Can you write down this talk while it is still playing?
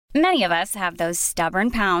Many of us have those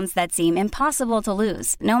stubborn pounds that seem impossible to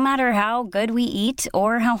lose, no matter how good we eat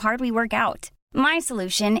or how hard we work out. My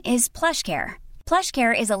solution is PlushCare.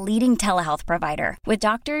 PlushCare is a leading telehealth provider with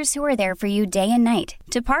doctors who are there for you day and night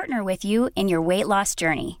to partner with you in your weight loss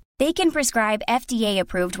journey. They can prescribe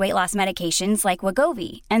FDA-approved weight loss medications like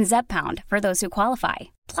Wegovy and Zepbound for those who qualify.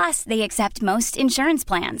 Plus, they accept most insurance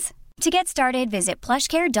plans. To get started, visit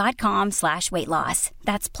plushcare.com/weightloss.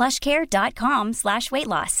 That's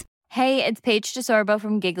plushcare.com/weightloss. Hey, it's Paige DeSorbo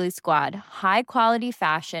from Giggly Squad. High quality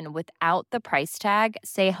fashion without the price tag.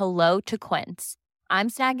 Say hello to Quince. I'm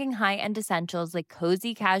snagging high-end essentials like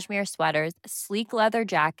cozy cashmere sweaters, sleek leather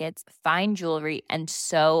jackets, fine jewelry, and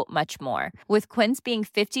so much more. With Quince being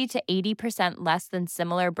 50 to 80% less than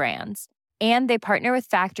similar brands. And they partner with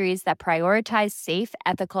factories that prioritize safe,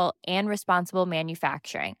 ethical, and responsible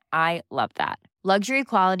manufacturing. I love that. Luxury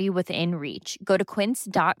quality within reach. Go to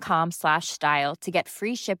quince.com/style to get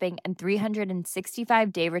free shipping and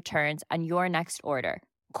 365-day returns on your next order.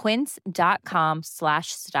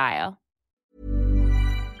 Quince.com/style.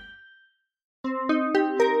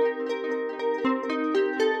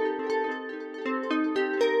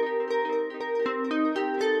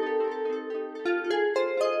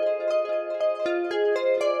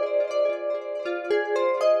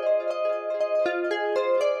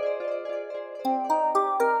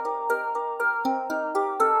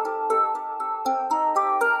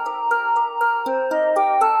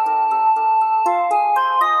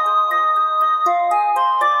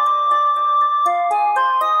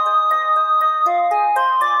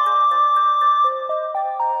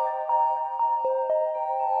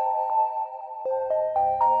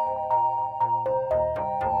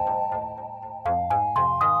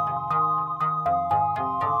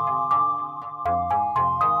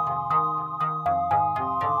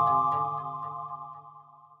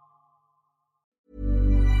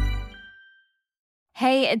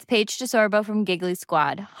 Hey, it's Paige DeSorbo from Giggly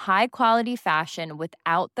Squad. High quality fashion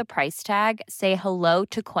without the price tag. Say hello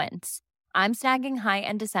to Quince. I'm snagging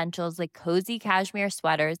high-end essentials like cozy cashmere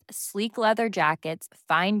sweaters, sleek leather jackets,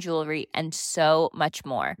 fine jewelry, and so much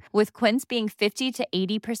more. With Quince being 50 to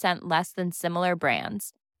 80% less than similar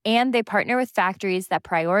brands. And they partner with factories that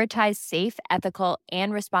prioritize safe, ethical,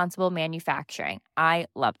 and responsible manufacturing. I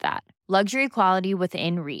love that. Luxury quality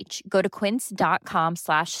within reach. Go to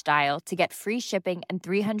quince.com/style to get free shipping and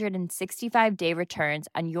 365-day returns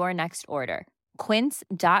on your next order.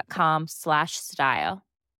 Quince.com/style.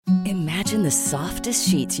 Imagine the softest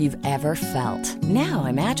sheets you've ever felt. Now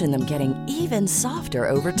imagine them getting even softer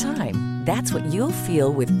over time. That's what you'll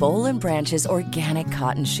feel with Boll & Branch's organic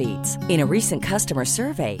cotton sheets. In a recent customer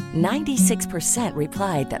survey, 96%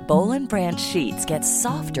 replied that Boll & Branch sheets get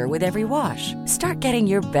softer with every wash. Start getting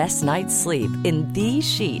your best night's sleep in these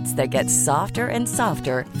sheets that get softer and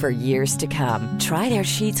softer for years to come. Try their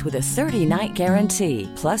sheets with a 30-night guarantee.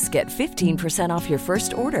 Plus, get 15% off your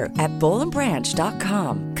first order at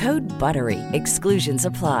bollandbranch.com. Code BUTTERY. Exclusions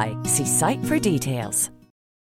apply. See site for details.